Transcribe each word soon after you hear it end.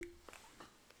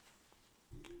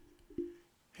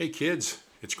Hey kids,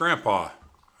 it's Grandpa.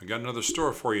 I got another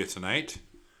story for you tonight.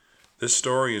 This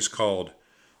story is called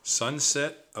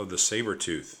Sunset of the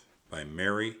Saber-Tooth by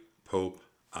Mary Pope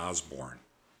Osborne.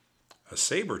 A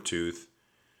saber-tooth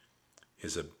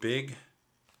is a big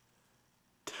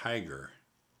tiger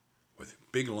with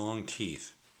big long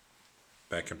teeth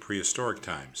back in prehistoric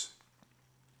times.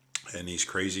 And these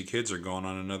crazy kids are going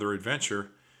on another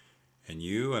adventure, and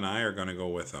you and I are going to go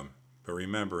with them. But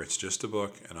remember, it's just a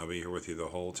book, and I'll be here with you the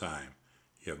whole time.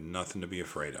 You have nothing to be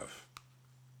afraid of.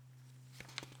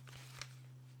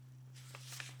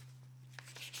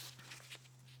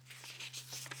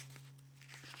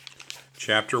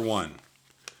 Chapter 1.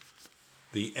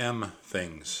 The M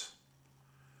Things.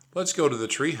 "Let's go to the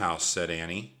treehouse," said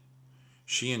Annie.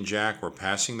 She and Jack were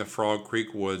passing the Frog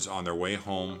Creek woods on their way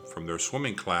home from their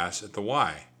swimming class at the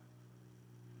Y.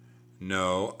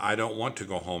 "No, I don't want to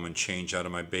go home and change out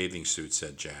of my bathing suit,"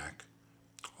 said Jack.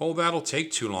 "Oh, that'll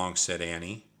take too long," said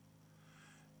Annie.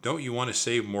 "Don't you want to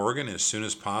save Morgan as soon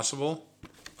as possible?"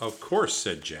 "Of course,"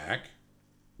 said Jack.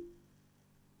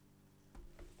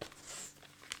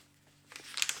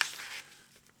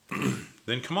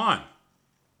 "Then come on,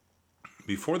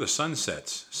 before the sun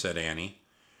sets," said Annie.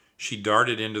 She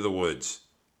darted into the woods.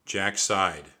 Jack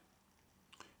sighed.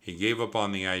 He gave up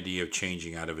on the idea of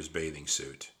changing out of his bathing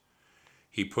suit.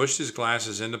 He pushed his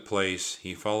glasses into place.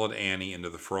 He followed Annie into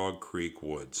the Frog Creek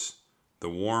woods. The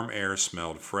warm air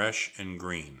smelled fresh and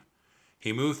green.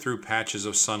 He moved through patches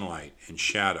of sunlight and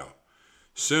shadow.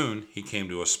 Soon he came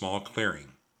to a small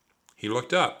clearing. He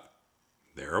looked up.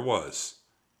 There it was,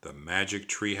 the magic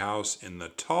treehouse in the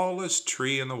tallest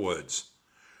tree in the woods.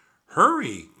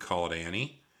 "Hurry!" called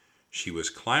Annie. She was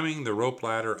climbing the rope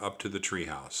ladder up to the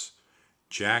treehouse.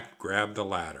 Jack grabbed the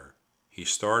ladder. He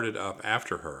started up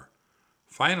after her.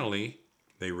 Finally,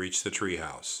 they reached the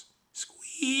treehouse.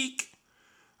 Squeak!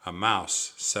 A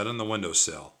mouse sat on the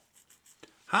windowsill.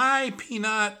 "Hi,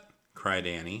 Peanut!" cried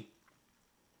Annie.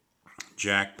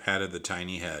 Jack patted the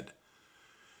tiny head.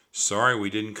 "Sorry we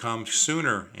didn't come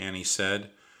sooner," Annie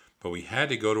said, "but we had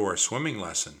to go to our swimming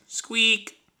lesson."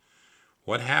 Squeak!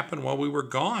 "What happened while we were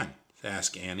gone?"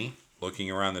 asked Annie, looking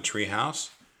around the treehouse.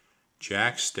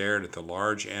 Jack stared at the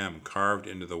large M carved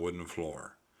into the wooden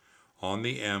floor. On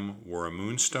the M were a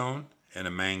moonstone and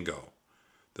a mango,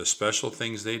 the special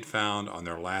things they'd found on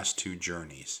their last two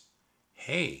journeys.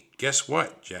 "Hey, guess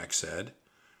what?" Jack said.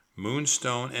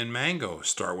 "Moonstone and mango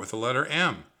start with the letter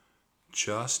M,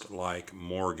 just like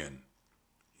Morgan."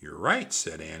 "You're right,"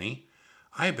 said Annie.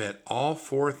 "I bet all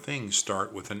four things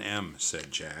start with an M,"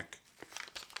 said Jack.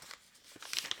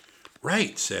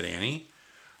 "Right," said Annie.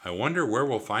 "I wonder where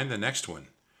we'll find the next one."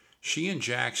 She and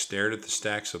Jack stared at the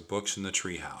stacks of books in the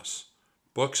treehouse.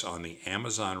 Books on the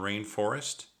Amazon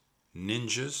rainforest,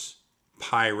 ninjas,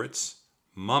 pirates,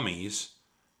 mummies,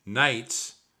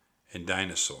 knights, and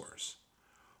dinosaurs.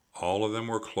 All of them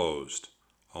were closed.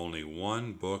 Only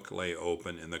one book lay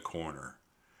open in the corner.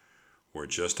 "We're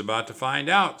just about to find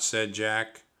out," said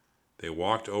Jack. They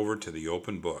walked over to the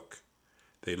open book.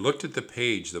 They looked at the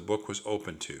page the book was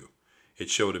open to. It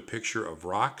showed a picture of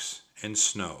rocks and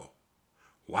snow.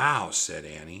 "Wow," said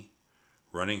Annie,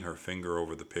 running her finger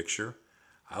over the picture.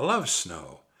 "I love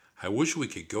snow. I wish we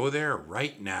could go there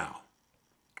right now."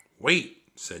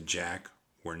 "Wait," said Jack.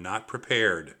 "We're not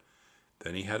prepared."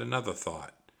 Then he had another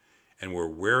thought. "And we're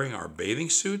wearing our bathing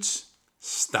suits?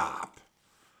 Stop."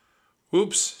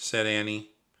 "Oops," said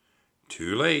Annie.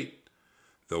 Too late.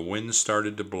 The wind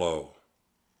started to blow.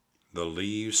 The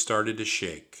leaves started to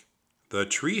shake. The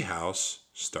treehouse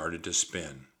started to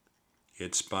spin.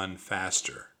 It spun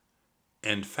faster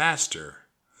and faster.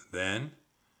 Then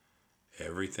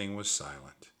everything was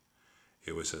silent.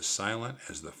 It was as silent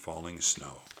as the falling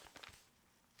snow.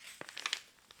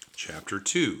 Chapter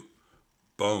 2.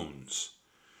 Bones.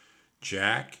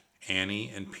 Jack, Annie,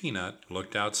 and Peanut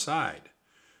looked outside.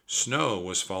 Snow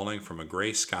was falling from a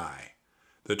gray sky.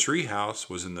 The treehouse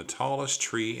was in the tallest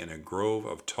tree in a grove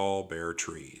of tall, bare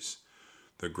trees.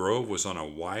 The grove was on a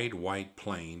wide, white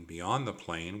plain. Beyond the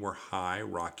plain were high,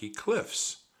 rocky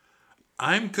cliffs.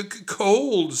 "I'm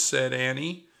cold," said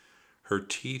Annie. Her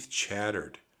teeth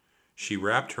chattered. She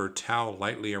wrapped her towel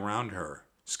lightly around her.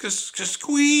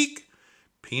 Squeak!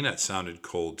 Peanut sounded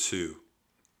cold too.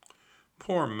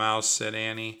 "Poor mouse," said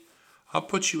Annie. "I'll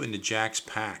put you into Jack's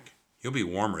pack. You'll be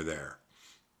warmer there."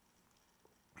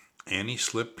 Annie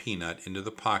slipped Peanut into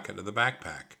the pocket of the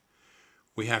backpack.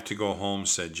 "We have to go home,"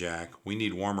 said Jack. "We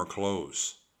need warmer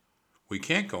clothes." "We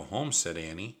can't go home," said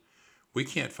Annie. "We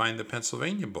can't find the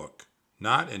Pennsylvania book.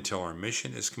 Not until our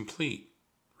mission is complete.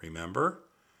 Remember?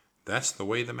 That's the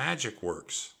way the magic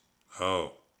works."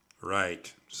 "Oh,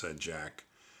 right," said Jack.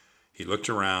 He looked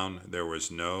around. There was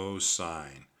no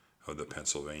sign of the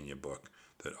Pennsylvania book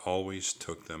that always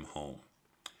took them home.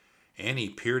 Annie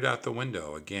peered out the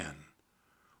window again.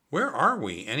 "Where are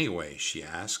we, anyway?" she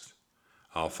asked.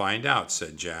 "I'll find out,"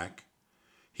 said Jack.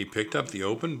 He picked up the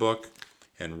open book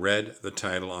and read the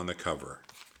title on the cover.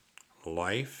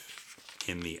 Life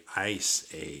in the Ice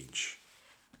Age.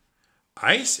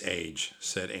 "Ice Age,"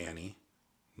 said Annie.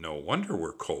 "No wonder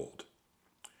we're cold."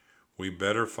 "We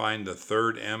better find the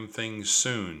third M thing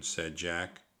soon," said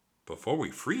Jack, "before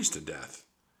we freeze to death."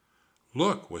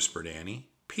 "Look," whispered Annie.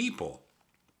 "People."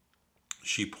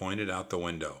 She pointed out the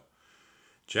window.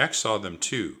 Jack saw them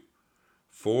too.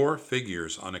 4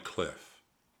 figures on a cliff.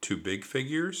 2 big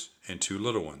figures and 2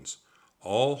 little ones,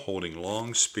 all holding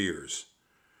long spears.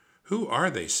 "Who are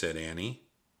they?" said Annie.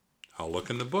 "I'll look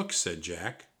in the book," said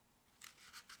Jack.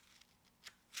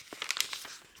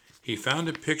 He found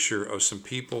a picture of some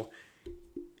people.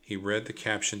 He read the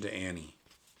caption to Annie.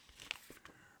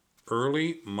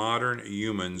 Early modern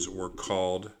humans were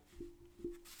called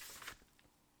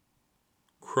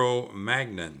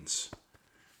Cro-Magnons.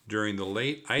 During the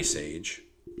late Ice Age,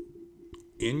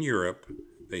 in Europe,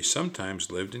 they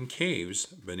sometimes lived in caves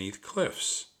beneath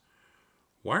cliffs.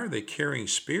 "Why are they carrying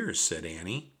spears?" said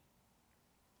Annie.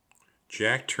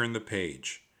 Jack turned the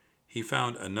page. He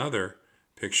found another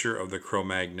picture of the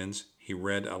Cro-Magnons. He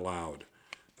read aloud.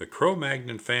 The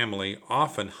Cro-Magnon family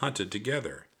often hunted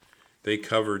together. They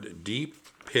covered deep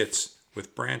pits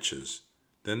with branches.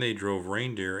 Then they drove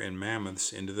reindeer and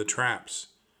mammoths into the traps.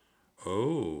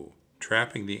 "Oh,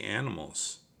 trapping the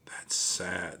animals. That's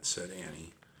sad," said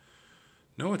Annie.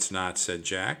 "No, it's not," said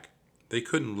Jack. "They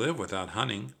couldn't live without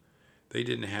hunting. They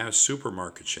didn't have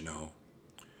supermarkets, you know."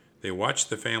 They watched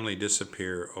the family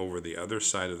disappear over the other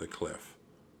side of the cliff.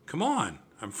 "Come on,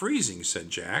 I'm freezing," said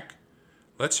Jack.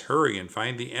 "Let's hurry and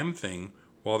find the M thing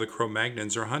while the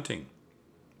Cro-Magnons are hunting."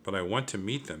 "But I want to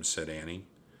meet them," said Annie.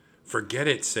 "Forget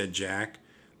it," said Jack.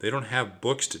 "They don't have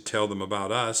books to tell them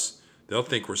about us. They'll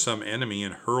think we're some enemy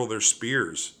and hurl their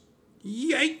spears."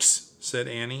 "Yikes," said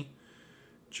Annie.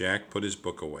 Jack put his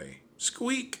book away.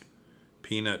 Squeak!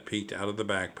 Peanut peeked out of the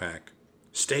backpack.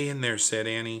 "Stay in there," said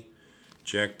Annie.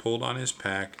 Jack pulled on his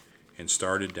pack and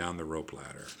started down the rope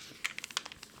ladder.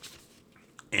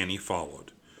 Annie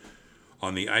followed.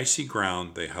 On the icy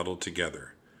ground they huddled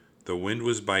together. The wind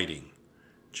was biting.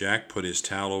 Jack put his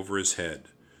towel over his head.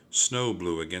 Snow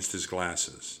blew against his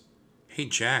glasses. "Hey,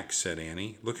 Jack," said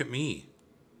Annie, "look at me."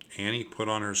 Annie put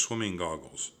on her swimming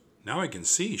goggles. "Now I can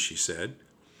see," she said.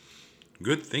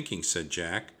 "Good thinking," said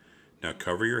Jack. "Now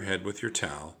cover your head with your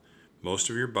towel. Most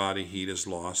of your body heat is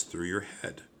lost through your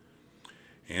head."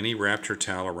 Annie wrapped her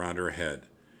towel around her head.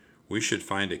 "We should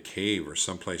find a cave or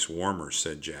someplace warmer,"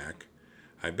 said Jack.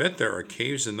 "I bet there are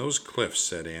caves in those cliffs,"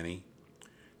 said Annie.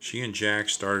 She and Jack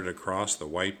started across the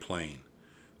white plain.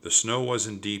 The snow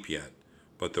wasn't deep yet,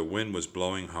 but the wind was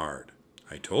blowing hard.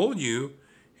 "I told you!"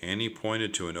 Annie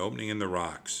pointed to an opening in the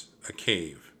rocks. A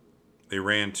cave. They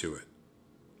ran to it.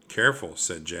 "Careful,"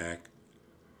 said Jack.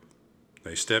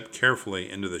 They stepped carefully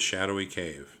into the shadowy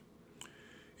cave.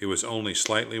 It was only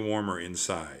slightly warmer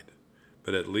inside,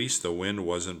 but at least the wind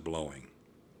wasn't blowing.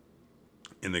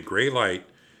 In the gray light,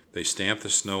 they stamped the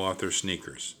snow off their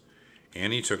sneakers.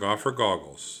 Annie took off her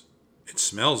goggles. "It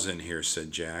smells in here,"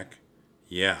 said Jack.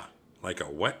 "Yeah, like a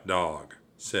wet dog,"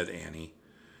 said Annie.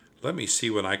 "Let me see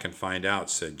what I can find out,"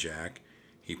 said Jack.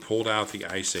 He pulled out the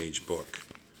Ice Age book.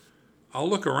 "I'll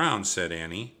look around," said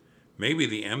Annie. "Maybe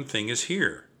the M thing is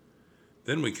here.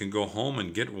 Then we can go home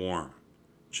and get warm."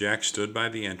 Jack stood by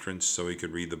the entrance so he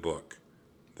could read the book.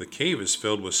 "The cave is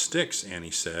filled with sticks,"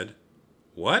 Annie said.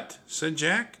 "What?" said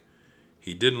Jack.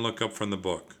 He didn't look up from the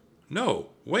book.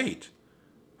 "No, wait.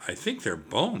 I think they're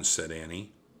bones," said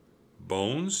Annie.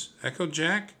 "Bones?" echoed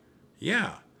Jack.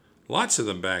 "Yeah, lots of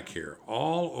them back here,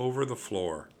 all over the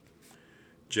floor."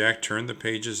 Jack turned the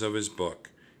pages of his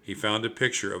book. He found a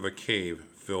picture of a cave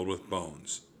filled with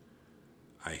bones.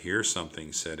 "I hear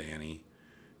something," said Annie.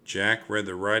 Jack read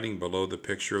the writing below the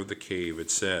picture of the cave.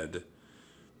 It said,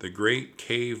 "The great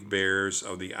cave bears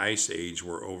of the Ice Age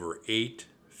were over 8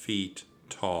 feet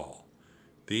tall.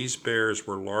 These bears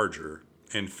were larger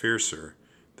and fiercer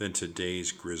than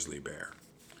today's grizzly bear.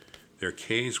 Their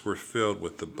caves were filled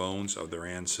with the bones of their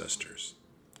ancestors."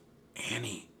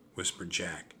 "Annie," whispered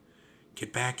Jack,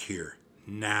 "get back here,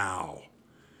 now."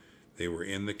 They were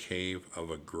in the cave of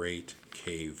a great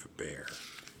cave bear.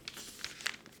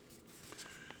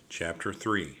 Chapter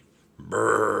 3.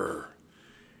 Brrr!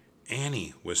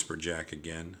 "Annie," whispered Jack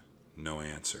again. No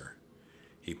answer.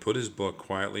 He put his book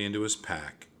quietly into his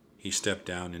pack. He stepped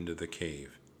down into the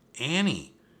cave.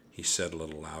 "Annie," he said a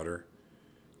little louder.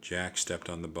 Jack stepped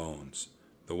on the bones.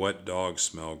 The wet dog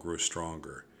smell grew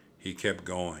stronger. He kept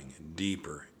going,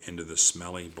 deeper into the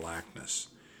smelly blackness.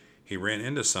 He ran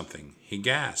into something. He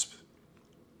gasped.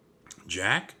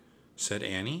 "Jack?" said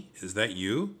Annie. "Is that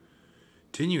you?"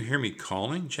 "Didn't you hear me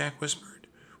calling?" Jack whispered.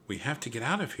 "We have to get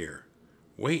out of here."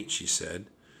 "Wait," she said.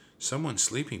 "Someone's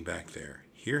sleeping back there.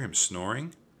 Hear him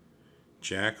snoring?"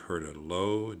 Jack heard a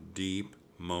low, deep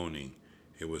moaning.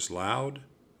 It was loud,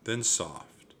 then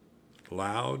soft.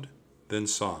 Loud, then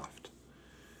soft.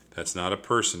 "That's not a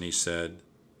person," he said.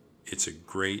 "It's a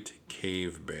great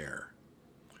cave bear."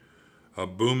 A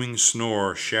booming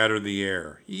snore shattered the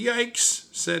air. "Yikes!"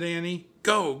 said Annie.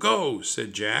 "Go, go!"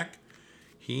 said Jack.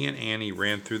 He and Annie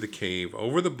ran through the cave,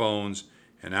 over the bones,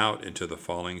 and out into the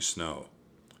falling snow.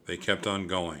 They kept on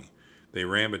going. They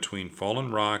ran between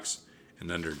fallen rocks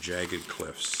and under jagged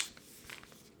cliffs.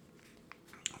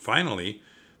 Finally,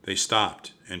 they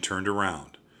stopped and turned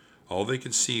around. All they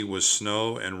could see was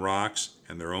snow and rocks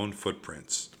and their own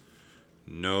footprints.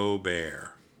 No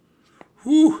bear.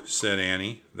 "Whew," said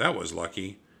Annie. "That was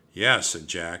lucky." "Yeah," said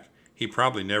Jack. "He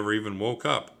probably never even woke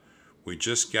up. We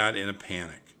just got in a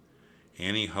panic."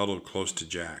 Annie huddled close to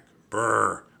Jack.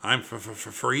 "Brr, I'm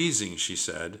freezing," she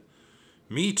said.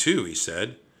 "Me too," he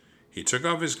said. He took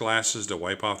off his glasses to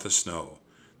wipe off the snow.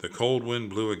 The cold wind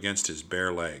blew against his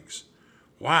bare legs.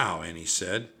 "Wow," Annie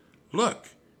said. "Look."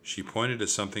 She pointed to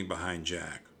something behind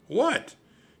Jack. "What?"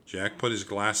 Jack put his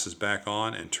glasses back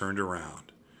on and turned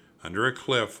around. Under a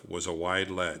cliff was a wide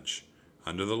ledge.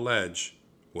 Under the ledge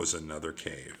was another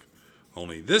cave.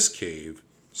 Only this cave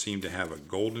seemed to have a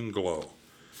golden glow.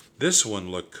 This one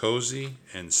looked cozy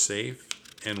and safe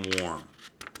and warm.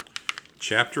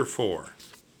 Chapter 4.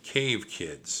 Cave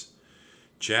Kids.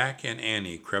 Jack and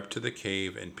Annie crept to the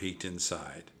cave and peeked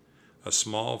inside. A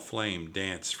small flame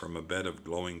danced from a bed of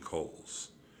glowing coals.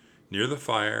 Near the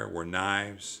fire were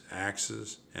knives,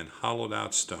 axes, and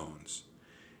hollowed-out stones.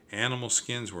 Animal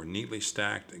skins were neatly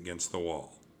stacked against the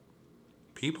wall.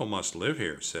 "People must live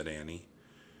here," said Annie.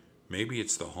 "Maybe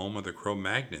it's the home of the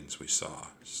Cro-Magnons we saw,"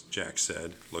 Jack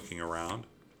said, looking around.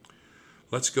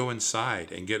 "Let's go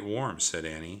inside and get warm," said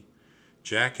Annie.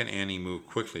 Jack and Annie moved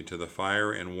quickly to the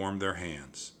fire and warmed their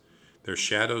hands. Their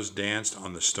shadows danced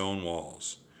on the stone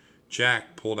walls.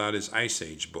 Jack pulled out his Ice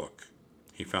Age book.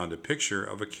 He found a picture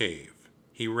of a cave.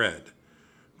 He read,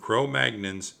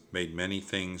 "Cro-Magnons made many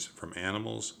things from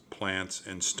animals, plants,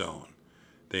 and stone.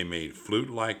 They made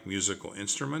flute-like musical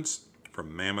instruments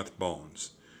from mammoth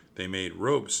bones. They made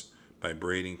ropes by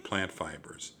braiding plant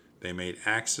fibers. They made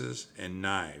axes and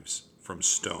knives from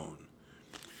stone."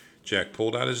 Jack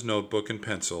pulled out his notebook and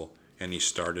pencil, and he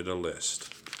started a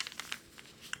list.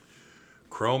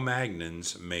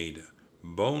 Cro-Magnons made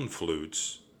bone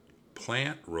flutes,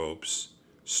 plant ropes,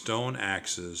 stone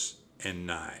axes, and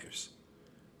knives.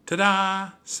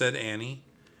 "Ta-da!" said Annie.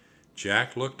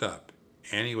 Jack looked up.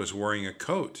 Annie was wearing a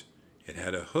coat. It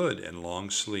had a hood and long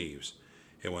sleeves.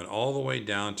 It went all the way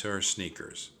down to her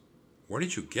sneakers. "Where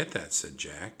did you get that?" said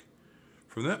Jack.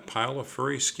 "From that pile of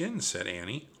furry skins," said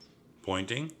Annie,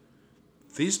 pointing.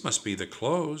 "These must be the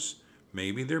clothes.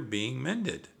 Maybe they're being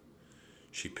mended."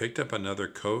 She picked up another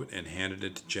coat and handed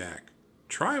it to Jack.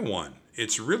 "Try one.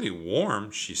 It's really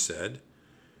warm," she said.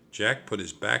 Jack put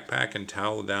his backpack and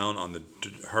towel down on the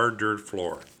hard dirt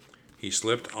floor. He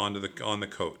slipped on the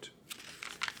coat.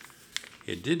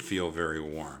 It did feel very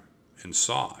warm and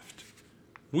soft.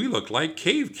 "We look like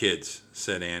cave kids,"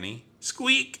 said Annie.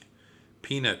 "Squeak!"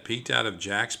 Peanut peeked out of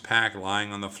Jack's pack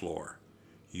lying on the floor.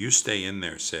 "You stay in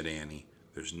there," said Annie.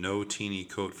 "There's no teeny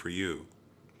coat for you."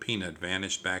 Peanut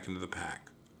vanished back into the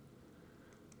pack.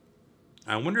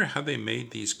 "I wonder how they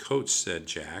made these coats," said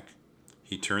Jack.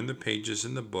 He turned the pages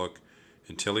in the book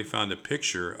until he found a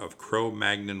picture of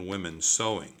Cro-Magnon women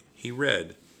sewing. He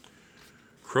read,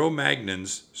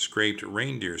 "Cro-Magnons scraped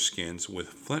reindeer skins with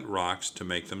flint rocks to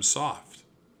make them soft.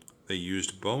 They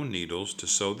used bone needles to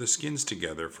sew the skins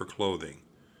together for clothing."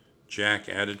 Jack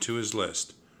added to his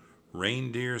list,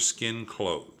 "reindeer skin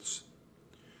clothes."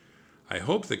 "I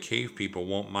hope the cave people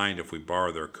won't mind if we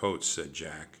borrow their coats," said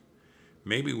Jack.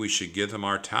 "Maybe we should give them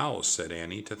our towels," said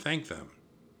Annie, "to thank them."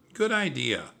 "Good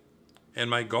idea." "And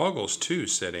my goggles, too,"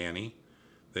 said Annie.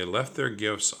 They left their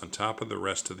gifts on top of the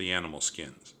rest of the animal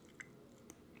skins.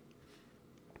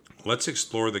 "Let's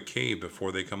explore the cave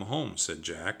before they come home," said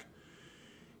Jack.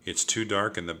 "It's too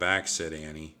dark in the back," said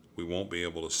Annie. "We won't be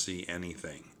able to see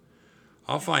anything."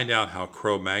 "I'll find out how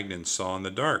Cro-Magnons saw in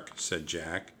the dark," said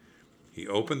Jack. He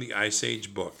opened the Ice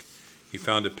Age book. He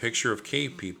found a picture of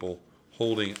cave people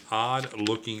holding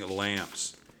odd-looking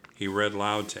lamps. He read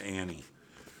loud to Annie.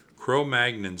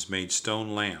 "Cro-Magnons made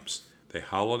stone lamps. They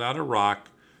hollowed out a rock,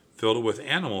 filled it with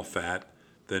animal fat,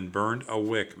 then burned a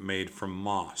wick made from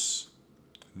moss.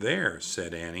 "There,"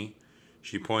 said Annie.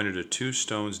 She pointed to 2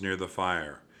 stones near the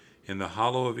fire. In the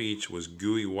hollow of each was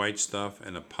gooey white stuff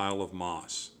and a pile of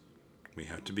moss. "We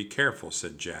have to be careful,"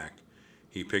 said Jack.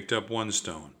 He picked up one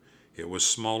stone. It was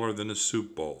smaller than a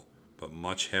soup bowl, but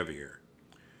much heavier.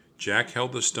 Jack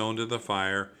held the stone to the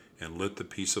fire and lit the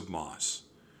piece of moss.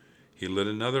 He lit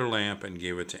another lamp and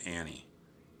gave it to Annie.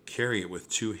 "Carry it with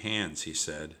 2 hands," he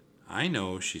said. "I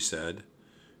know," she said.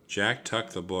 Jack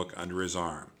tucked the book under his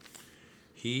arm.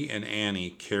 He and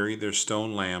Annie carried their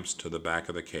stone lamps to the back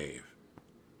of the cave.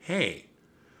 "Hey,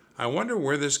 I wonder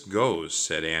where this goes,"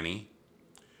 said Annie.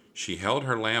 She held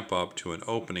her lamp up to an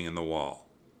opening in the wall.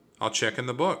 "I'll check in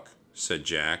the book," said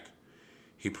Jack.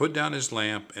 He put down his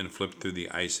lamp and flipped through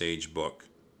the Ice Age book.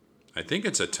 "I think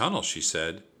it's a tunnel," she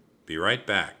said. "Be right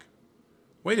back."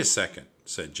 "Wait a second,"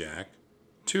 said Jack.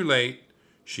 Too late.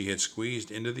 She had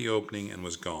squeezed into the opening and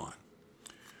was gone.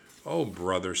 "Oh,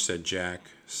 brother," said Jack,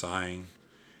 sighing.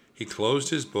 He closed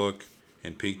his book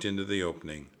and peeked into the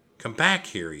opening. "Come back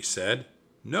here," he said.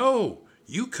 "No,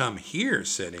 you come here,"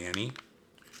 said Annie.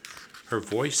 Her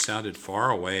voice sounded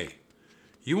far away.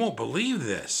 "You won't believe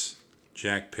this."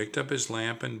 Jack picked up his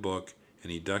lamp and book,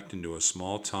 and he ducked into a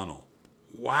small tunnel.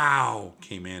 "Wow,"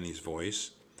 came Annie's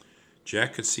voice.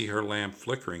 Jack could see her lamp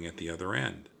flickering at the other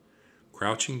end.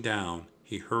 Crouching down,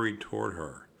 he hurried toward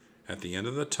her. At the end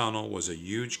of the tunnel was a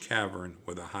huge cavern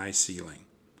with a high ceiling.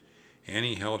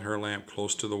 Annie held her lamp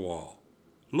close to the wall.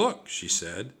 "Look," she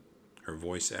said. Her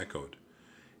voice echoed.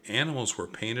 Animals were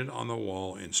painted on the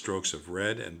wall in strokes of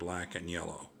red and black and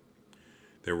yellow.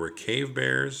 There were cave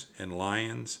bears and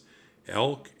lions,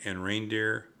 elk and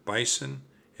reindeer, bison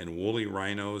and woolly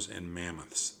rhinos and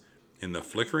mammoths. In the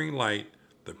flickering light,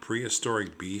 the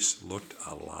prehistoric beasts looked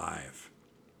alive.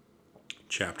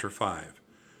 Chapter 5.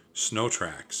 Snow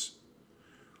Tracks.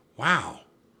 "Wow,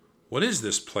 what is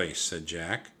this place?" said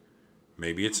Jack.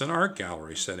 "Maybe it's an art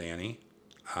gallery," said Annie.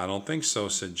 "I don't think so,"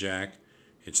 said Jack.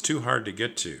 "It's too hard to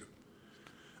get to."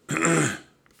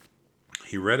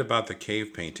 He read about the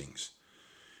cave paintings.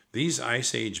 These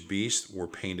Ice Age beasts were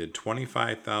painted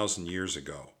 25,000 years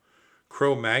ago.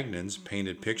 Cro-Magnons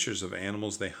painted pictures of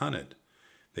animals they hunted.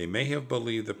 They may have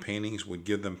believed the paintings would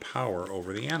give them power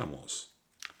over the animals.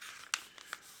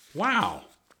 "Wow,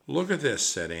 look at this,"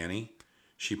 said Annie.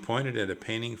 She pointed at a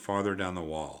painting farther down the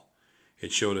wall.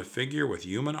 It showed a figure with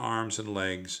human arms and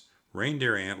legs,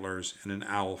 reindeer antlers, and an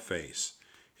owl face.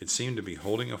 It seemed to be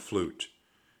holding a flute.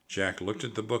 Jack looked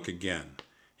at the book again.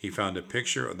 He found a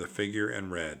picture of the figure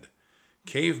and read,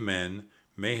 "Cavemen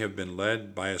may have been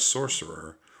led by a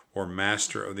sorcerer or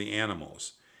master of the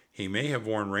animals. He may have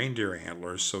worn reindeer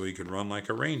antlers so he could run like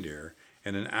a reindeer,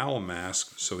 and an owl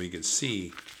mask so he could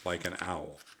see like an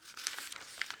owl."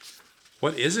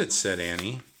 "What is it?" said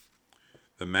Annie.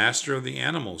 "The master of the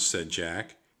animals," said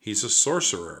Jack. "He's a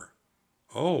sorcerer."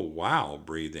 "Oh, wow,"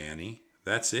 breathed Annie.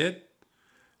 "That's it?"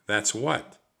 "That's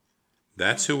what?"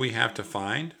 "That's who we have to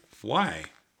find?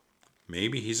 Why?"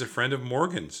 "Maybe he's a friend of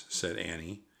Morgan's," said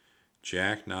Annie.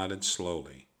 Jack nodded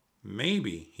slowly.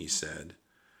 "Maybe," he said.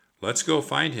 "Let's go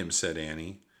find him," said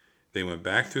Annie. They went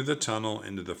back through the tunnel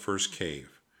into the first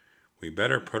cave. "We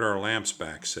better put our lamps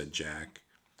back," said Jack.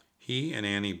 He and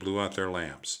Annie blew out their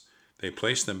lamps. They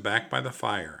placed them back by the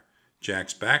fire.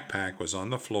 Jack's backpack was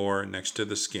on the floor next to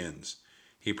the skins.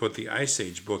 He put the Ice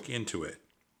Age book into it.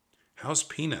 "How's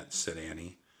Peanut?" said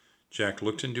Annie. Jack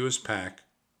looked into his pack.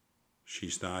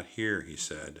 "She's not here," he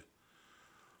said.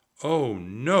 "Oh,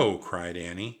 no!" cried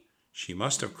Annie. "She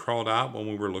must have crawled out when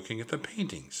we were looking at the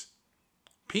paintings."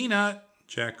 "Peanut!"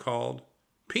 Jack called.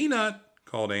 "Peanut!"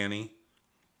 called Annie.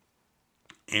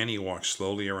 Annie walked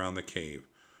slowly around the cave,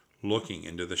 looking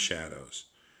into the shadows.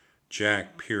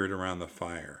 Jack peered around the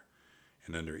fire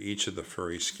and under each of the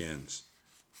furry skins.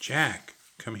 "Jack,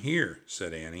 come here,"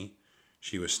 said Annie.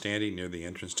 She was standing near the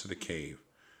entrance to the cave.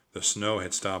 The snow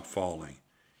had stopped falling.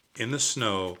 In the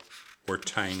snow were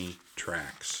tiny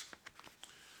tracks.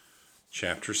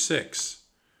 Chapter 6.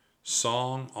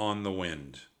 Song on the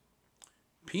Wind.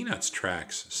 "Peanut's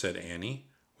tracks," said Annie.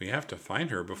 "We have to find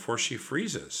her before she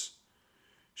freezes."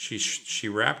 She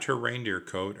wrapped her reindeer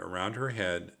coat around her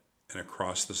head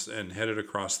and headed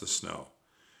across the snow.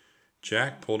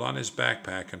 Jack pulled on his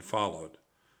backpack and followed.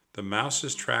 The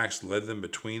mouse's tracks led them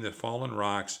between the fallen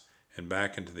rocks and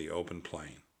back into the open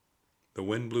plain. The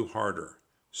wind blew harder.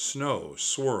 Snow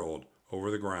swirled over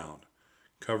the ground,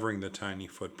 covering the tiny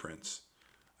footprints.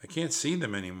 "I can't see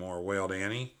them anymore," wailed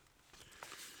Annie.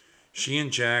 She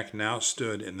and Jack now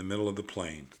stood in the middle of the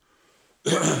plain.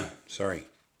 Sorry.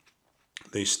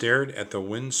 They stared at the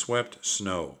wind-swept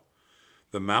snow.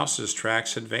 The mouse's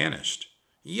tracks had vanished.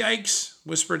 "Yikes!"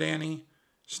 whispered Annie.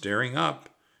 Staring up,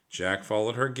 Jack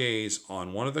followed her gaze.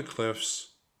 On one of the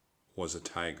cliffs was a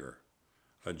tiger.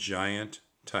 A giant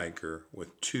tiger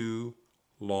with 2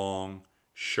 long,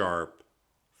 sharp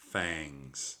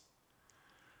fangs.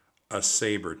 "A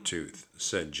saber-tooth,"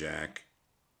 said Jack.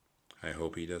 "I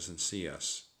hope he doesn't see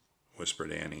us,"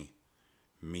 whispered Annie.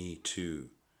 "Me too,"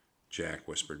 Jack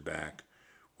whispered back.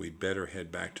 "We'd better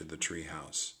head back to the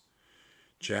treehouse."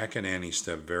 Jack and Annie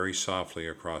stepped very softly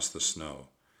across the snow.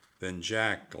 Then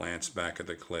Jack glanced back at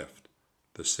the cliff.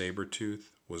 The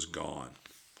saber-tooth was gone.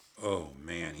 "Oh,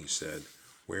 man," he said.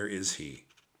 "Where is he?"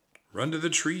 "Run to the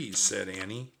trees," said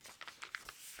Annie.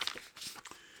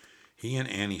 He and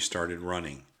Annie started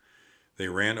running. They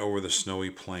ran over the snowy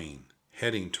plain,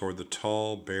 heading toward the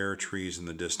tall, bare trees in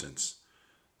the distance.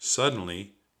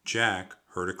 Suddenly, Jack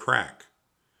heard a crack.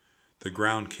 The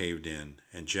ground caved in,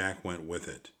 and Jack went with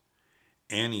it.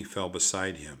 Annie fell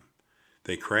beside him.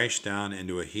 They crashed down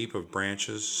into a heap of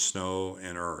branches, snow,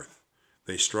 and earth.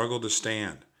 They struggled to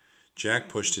stand. Jack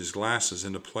pushed his glasses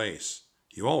into place.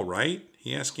 "You all right?"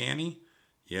 he asked Annie.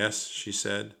 "Yes," she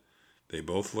said. They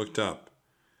both looked up.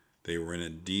 They were in a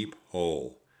deep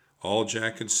hole. All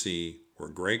Jack could see were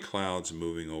gray clouds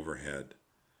moving overhead.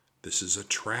 "This is a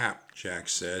trap," Jack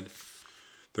said.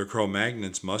 "The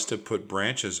Cro-Magnons must have put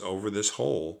branches over this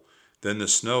hole. Then the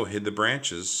snow hid the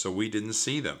branches so we didn't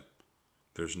see them."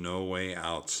 "There's no way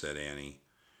out," said Annie.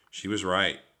 She was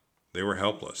right. They were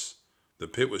helpless. The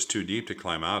pit was too deep to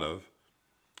climb out of.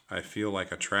 "I feel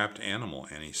like a trapped animal,"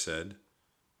 Annie said.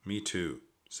 "Me too,"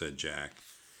 said Jack.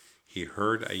 He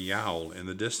heard a yowl in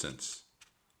the distance.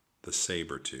 "The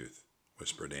saber-tooth,"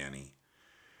 whispered Annie.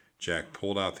 Jack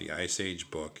pulled out the Ice Age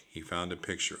book. He found a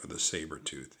picture of the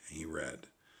saber-tooth, and he read.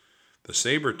 The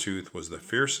saber-tooth was the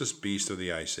fiercest beast of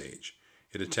the Ice Age.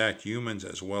 It attacked humans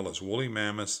as well as woolly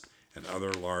mammoths and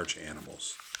other large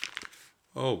animals.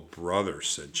 "Oh, brother,"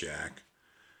 said Jack.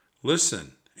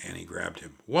 "Listen." Annie grabbed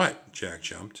him. "What?" Jack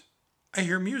jumped. "I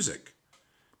hear music."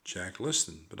 Jack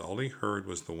listened, but all he heard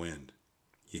was the wind.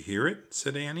 "You hear it?"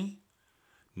 said Annie.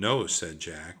 "No," said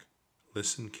Jack.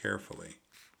 "Listen carefully."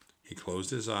 He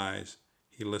closed his eyes.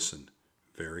 He listened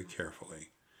very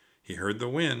carefully. He heard the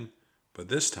wind, but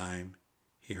this time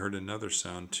he heard another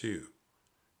sound too.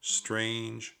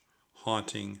 Strange,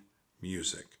 haunting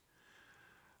music.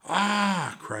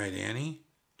 "Ah!" cried Annie.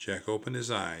 Jack opened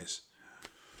his eyes.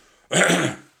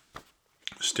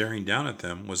 Staring down at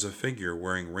them was a figure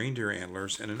wearing reindeer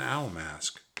antlers and an owl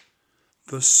mask.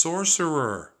 "The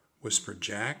sorcerer!" whispered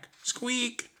Jack.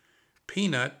 "Squeak!"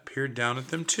 Peanut peered down at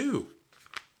them too.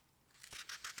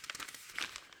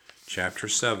 Chapter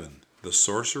 7. The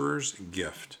Sorcerer's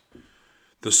Gift.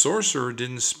 The sorcerer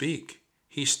didn't speak.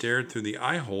 He stared through the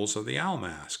eye holes of the owl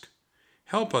mask.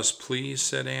 "Help us, please,"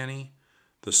 said Annie.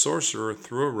 The sorcerer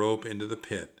threw a rope into the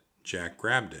pit. Jack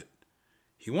grabbed it.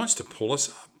 "He wants to pull us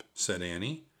up," said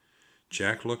Annie.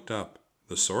 Jack looked up.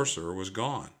 The sorcerer was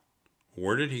gone.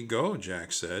 "Where did he go?"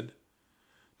 Jack said.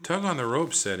 "Tug on the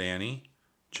rope," said Annie.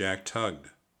 Jack tugged.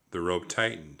 The rope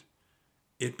tightened.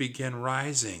 It began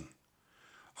rising.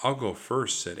 "I'll go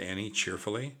first," said Annie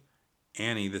cheerfully.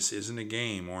 "Annie, this isn't a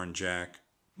game," warned Jack.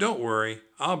 "Don't worry.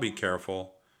 I'll be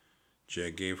careful."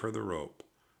 Jack gave her the rope.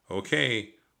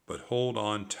 "Okay, but hold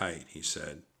on tight," he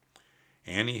said.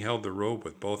 Annie held the rope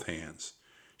with both hands.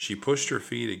 She pushed her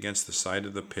feet against the side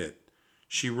of the pit.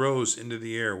 She rose into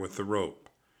the air with the rope.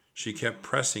 She kept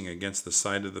pressing against the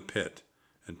side of the pit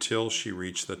until she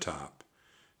reached the top.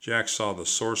 Jack saw the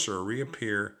sorcerer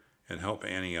reappear and help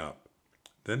Annie up.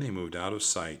 Then they moved out of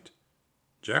sight.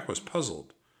 Jack was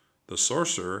puzzled. The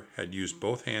sorcerer had used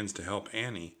both hands to help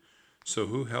Annie, so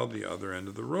who held the other end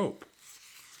of the rope?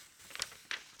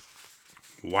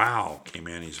 "Wow," came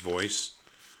Annie's voice.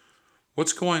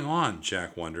 "What's going on?"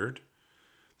 Jack wondered.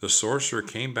 The sorcerer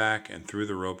came back and threw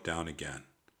the rope down again.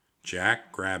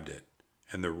 Jack grabbed it,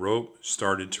 and the rope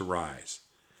started to rise.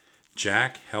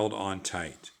 Jack held on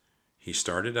tight. He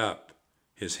started up.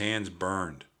 His hands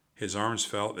burned. His arms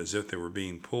felt as if they were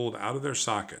being pulled out of their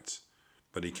sockets,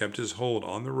 but he kept his hold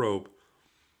on the rope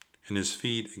and his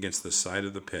feet against the side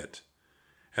of the pit.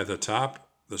 At the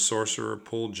top, the sorcerer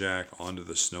pulled Jack onto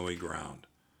the snowy ground.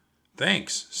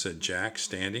 "Thanks," said Jack,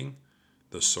 standing.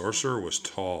 The sorcerer was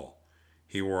tall.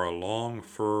 He wore a long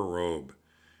fur robe.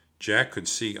 Jack could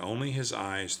see only his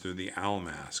eyes through the owl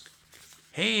mask.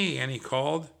 "Hey!" Annie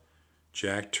called.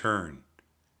 Jack turned.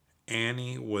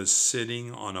 Annie was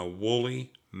sitting on a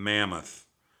woolly mammoth.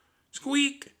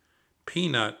 Squeak!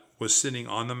 Peanut was sitting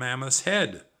on the mammoth's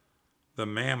head. The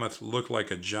mammoth looked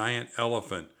like a giant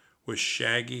elephant with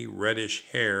shaggy reddish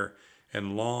hair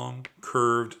and long,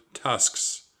 curved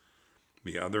tusks.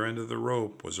 The other end of the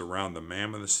rope was around the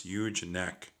mammoth's huge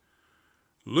neck.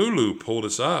 "Lulu pulled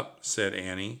us up," said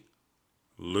Annie.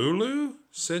 "Lulu?"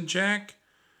 said Jack.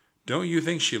 "Don't you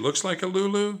think she looks like a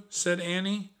Lulu?" said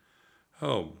Annie.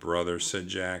 "Oh, brother," said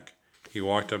Jack. He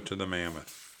walked up to the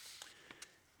mammoth.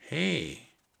 "Hey,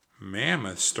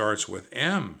 mammoth starts with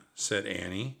M," said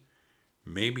Annie.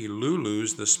 "Maybe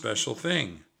Lulu's the special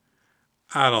thing."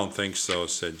 "I don't think so,"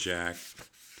 said Jack.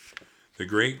 The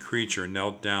great creature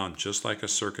knelt down just like a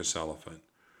circus elephant.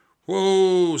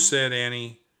 "Whoa," said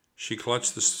Annie. She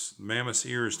clutched the mammoth's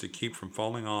ears to keep from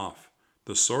falling off.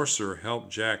 The sorcerer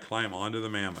helped Jack climb onto the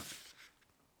mammoth.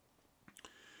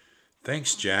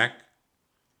 "Thanks, Jack,"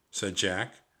 said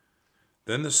Jack.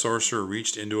 Then the sorcerer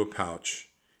reached into a pouch.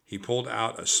 He pulled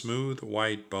out a smooth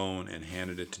white bone and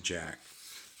handed it to Jack.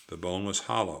 The bone was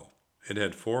hollow. It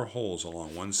had 4 holes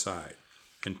along one side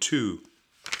and 2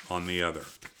 on the other.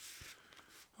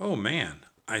 "Oh, man,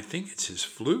 I think it's his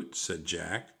flute," said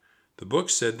Jack. "The book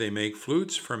said they make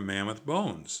flutes from mammoth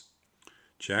bones."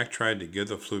 Jack tried to give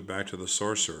the flute back to the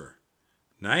sorcerer.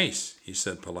 "Nice," he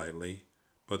said politely,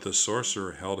 but the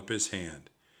sorcerer held up his hand.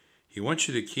 "He wants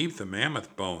you to keep the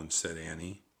mammoth bone," said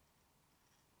Annie.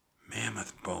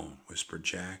 "Mammoth bone," whispered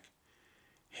Jack.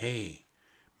 "Hey,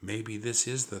 maybe this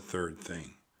is the third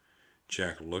thing."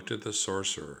 Jack looked at the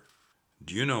sorcerer.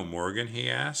 "Do you know Morgan?" he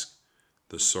asked.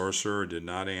 The sorcerer did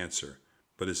not answer,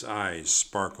 but his eyes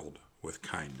sparkled with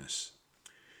kindness.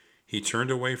 He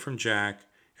turned away from Jack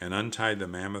and untied the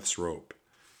mammoth's rope.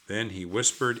 Then he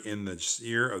whispered in the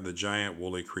ear of the giant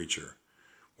woolly creature.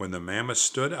 When the mammoth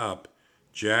stood up,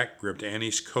 Jack gripped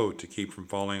Annie's coat to keep from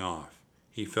falling off.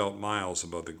 He felt miles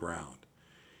above the ground.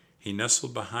 He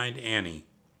nestled behind Annie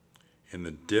in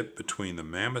the dip between the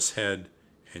mammoth's head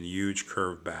and huge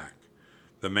curved back.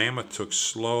 The mammoth took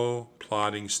slow,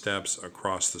 plodding steps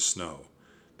across the snow,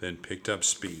 then picked up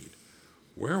speed.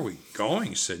 "Where are we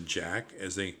going?" said Jack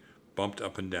as they bumped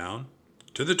up and down.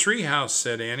 "To the tree house,"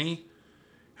 said Annie.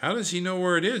 "How does he know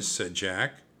where it is?" said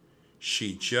Jack.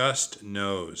 "She just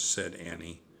knows," said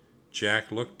Annie.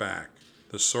 Jack looked back.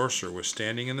 The sorcerer was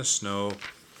standing in the snow,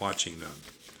 watching them.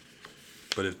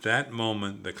 But at that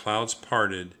moment the clouds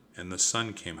parted and the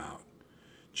sun came out.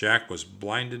 Jack was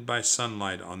blinded by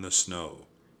sunlight on the snow.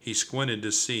 He squinted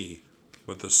to see,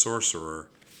 but the sorcerer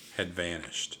had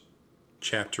vanished.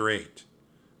 Chapter 8.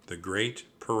 The Great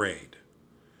Parade.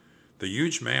 The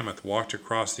huge mammoth walked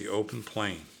across the open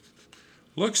plain.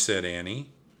 "Look," said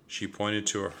Annie. She pointed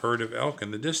to a herd of elk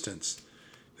in the distance.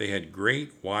 They had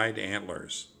great, wide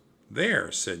antlers.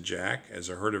 "There," said Jack, as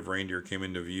a herd of reindeer came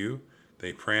into view.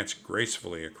 They pranced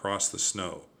gracefully across the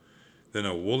snow. Then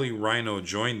a woolly rhino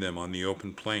joined them on the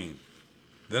open plain.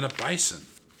 Then a bison.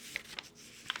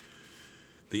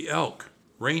 The elk,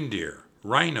 reindeer,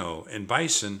 rhino, and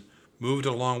bison moved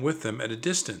along with them at a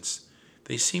distance.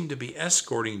 They seemed to be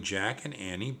escorting Jack and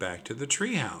Annie back to the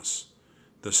treehouse.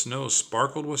 The snow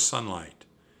sparkled with sunlight.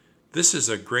 "This is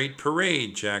a great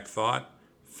parade," Jack thought.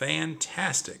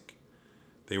 "Fantastic!"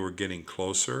 They were getting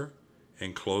closer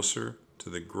and closer to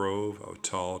the grove of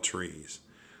tall trees.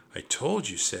 "I told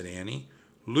you," said Annie.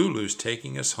 "Lulu's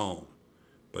taking us home."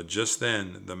 But just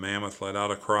then the mammoth let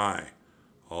out a cry.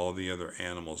 All the other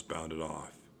animals bounded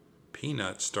off.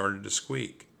 Peanut started to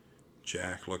squeak.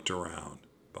 Jack looked around.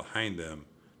 Behind them,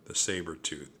 the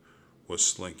saber-tooth was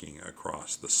slinking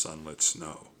across the sunlit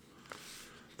snow.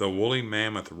 The woolly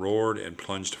mammoth roared and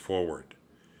plunged forward.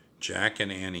 Jack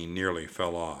and Annie nearly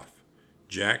fell off.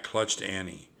 Jack clutched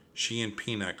Annie. She and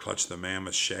Peanut clutched the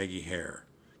mammoth's shaggy hair.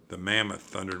 The mammoth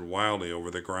thundered wildly over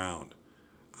the ground.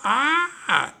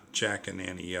 "Ah!" Jack and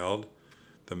Annie yelled.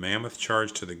 The mammoth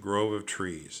charged to the grove of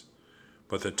trees,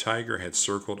 but the tiger had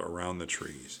circled around the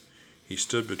trees. He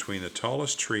stood between the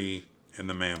tallest tree and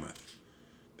the mammoth.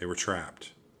 They were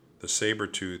trapped. The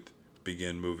saber-tooth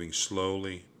began moving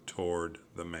slowly toward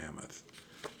the mammoth.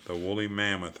 The woolly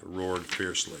mammoth roared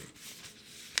fiercely.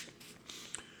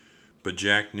 But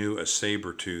Jack knew a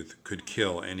saber-tooth could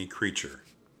kill any creature,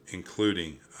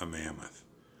 including a mammoth.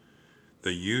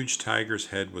 The huge tiger's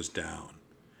head was down.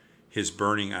 His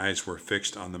burning eyes were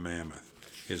fixed on the mammoth.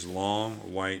 His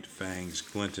long, white fangs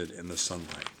glinted in the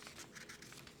sunlight.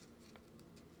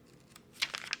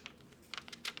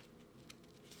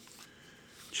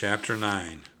 Chapter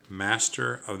 9.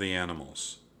 Master of the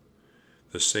Animals.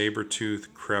 The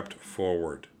saber-tooth crept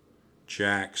forward.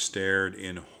 Jack stared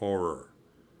in horror.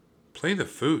 "Play the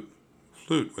flute,"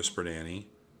 whispered Annie.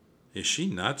 "Is she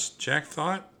nuts?" Jack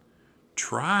thought.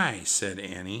 "Try," said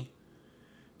Annie.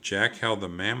 Jack held the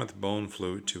mammoth bone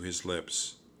flute to his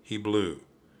lips. He blew.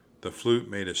 The flute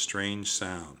made a strange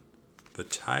sound. The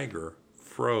tiger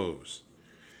froze.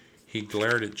 He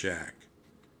glared at Jack.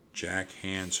 Jack's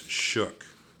hands shook.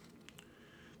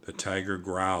 The tiger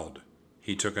growled.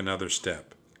 He took another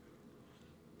step.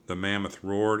 The mammoth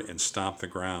roared and stomped the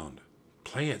ground.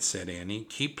 "Play it," said Annie.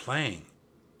 "Keep playing."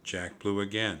 Jack blew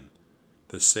again.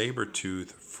 The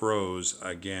saber-tooth froze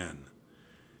again.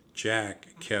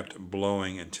 Jack kept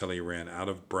blowing until he ran out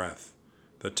of breath.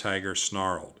 The tiger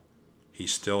snarled.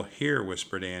 "He's still here,"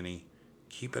 whispered Annie.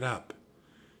 "Keep it up."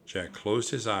 Jack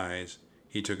closed his eyes.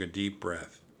 He took a deep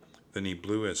breath. Then he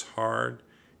blew as hard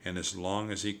and as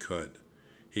long as he could.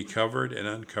 He covered and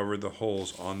uncovered the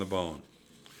holes on the bone.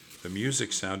 The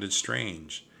music sounded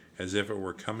strange, as if it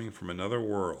were coming from another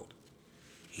world.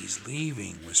 "He's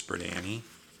leaving," whispered Annie.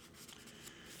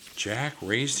 Jack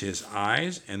raised his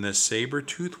eyes, and the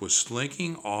saber-tooth was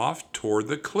slinking off toward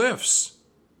the cliffs.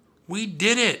 "We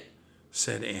did it,"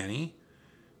 said Annie.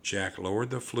 Jack lowered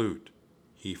the flute.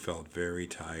 He felt very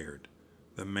tired.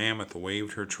 The mammoth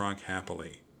waved her trunk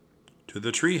happily. "To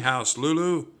the tree house,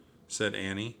 Lulu," said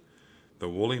Annie. The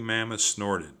woolly mammoth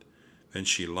snorted. Then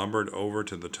she lumbered over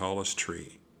to the tallest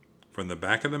tree. From the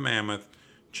back of the mammoth,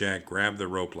 Jack grabbed the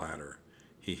rope ladder.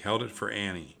 He held it for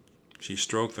Annie. She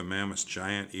stroked the mammoth's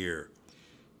giant ear.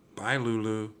 "Bye,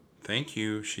 Lulu." "Thank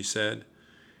you," she said.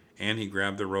 Annie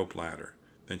grabbed the rope ladder.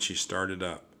 Then she started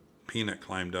up. Peanut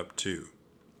climbed up too.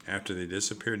 After they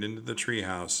disappeared into the tree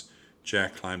house,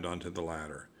 Jack climbed onto the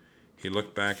ladder. He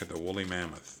looked back at the woolly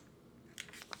mammoth.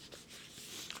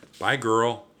 "Bye,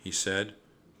 girl," he said.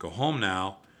 "Go home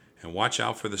now, and watch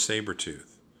out for the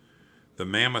saber-tooth." The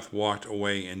mammoth walked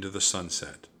away into the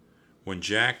sunset. When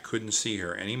Jack couldn't see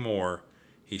her any more,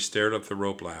 he stared up the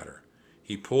rope ladder.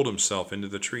 He pulled himself into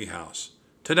the tree house.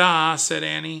 "Ta-da!" said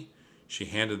Annie. She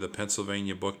handed the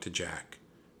Pennsylvania book to Jack.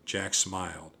 Jack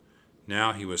smiled.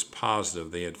 Now he was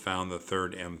positive they had found the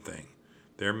third M thing.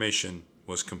 Their mission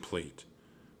was complete.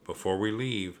 "Before we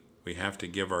leave, we have to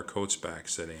give our coats back,"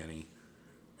 said Annie.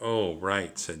 "Oh,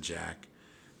 right," said Jack.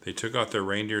 They took off their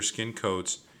reindeer skin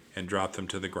coats and dropped them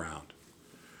to the ground.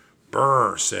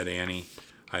 "Brr," said Annie.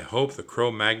 "I hope the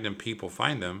Cro-Magnon people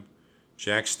find them."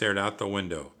 Jack stared out the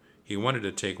window. He wanted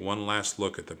to take one last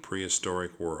look at the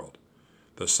prehistoric world.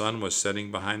 The sun was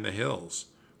setting behind the hills.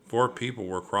 4 people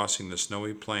were crossing the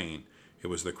snowy plain. It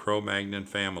was the Cro-Magnon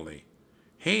family.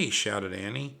 "Hey!" shouted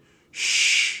Annie.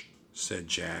 "Shh!" said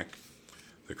Jack.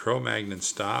 The Cro-Magnon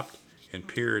stopped and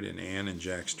peered in Anne and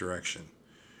Jack's direction.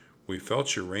 We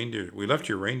left your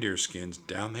reindeer skins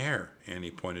down there,"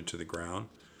 Annie pointed to the ground.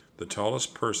 The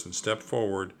tallest person stepped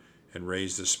forward and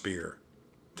raised a spear.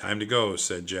 "Time to go,"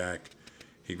 said Jack.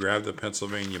 He grabbed the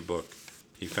Pennsylvania book.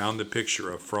 He found the picture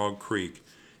of Frog Creek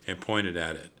and pointed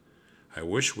at it. "I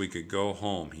wish we could go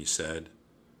home," he said.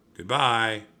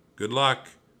 "Goodbye. Good luck,"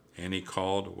 Annie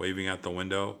called, waving out the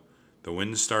window. The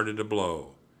wind started to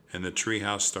blow, and the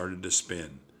treehouse started to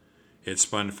spin. It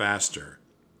spun faster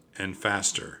and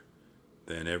faster.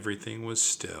 Then everything was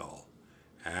still,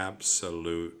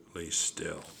 absolutely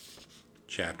still.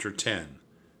 Chapter 10.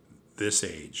 This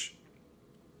Age.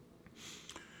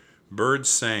 Birds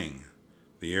sang.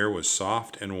 The air was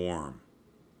soft and warm.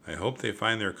 "I hope they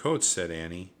find their coats," said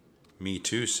Annie. "Me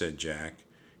too," said Jack.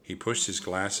 He pushed his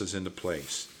glasses into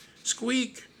place.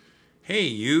 Squeak! "Hey,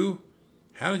 you!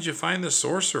 How did you find the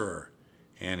sorcerer?"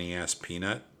 Annie asked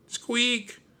Peanut.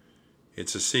 Squeak!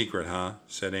 "It's a secret, huh?"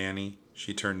 said Annie.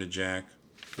 She turned to Jack.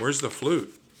 "Where's the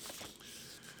flute?"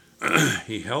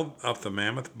 He held up the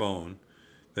mammoth bone.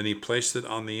 Then he placed it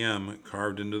on the M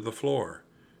carved into the floor,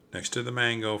 next to the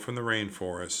mango from the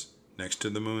rainforest, next to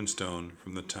the moonstone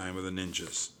from the time of the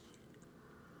ninjas.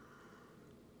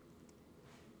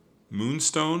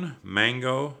 "Moonstone,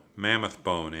 mango, mammoth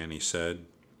bone," Annie said.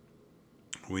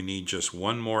 "We need just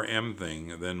one more M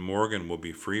thing, then Morgan will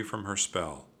be free from her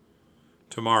spell."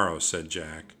 "Tomorrow," said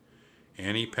Jack.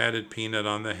 Annie patted Peanut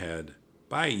on the head.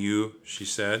 "Bye, you," she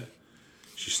said.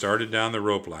 She started down the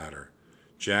rope ladder.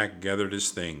 Jack gathered his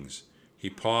things. He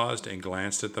paused and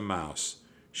glanced at the mouse.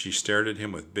 She stared at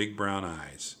him with big brown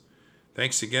eyes.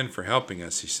 "Thanks again for helping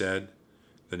us," he said.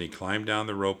 Then he climbed down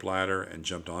the rope ladder and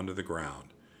jumped onto the ground.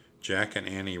 Jack and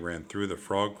Annie ran through the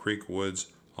Frog Creek woods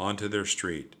onto their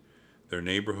street. Their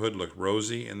neighborhood looked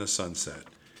rosy in the sunset.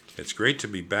 "It's great to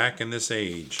be back in this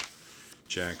age,"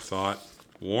 Jack thought.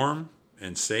 "Warm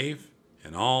and safe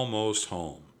and almost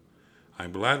home."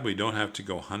 "I'm glad we don't have to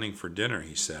go hunting for dinner,"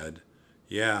 he said.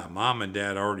 "Yeah, Mom and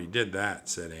Dad already did that,"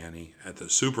 said Annie, "at the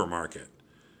supermarket."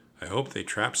 "I hope they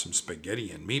trapped some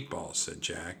spaghetti and meatballs," said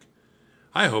Jack.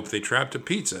 "I hope they trapped a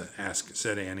pizza,"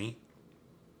 said Annie.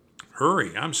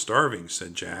 "Hurry, I'm starving,"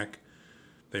 said Jack.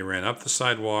 They ran up the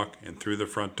sidewalk and through the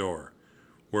front door.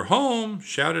 "We're home!"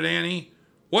 shouted Annie.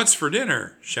 What's for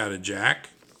dinner? Shouted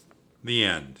Jack. The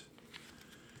end.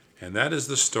 And that is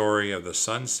the story of the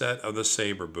Sunset of the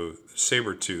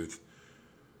Saber-Tooth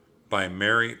by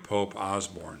Mary Pope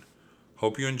Osborne.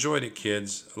 Hope you enjoyed it,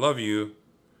 kids. I love you.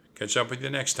 Catch up with you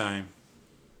next time.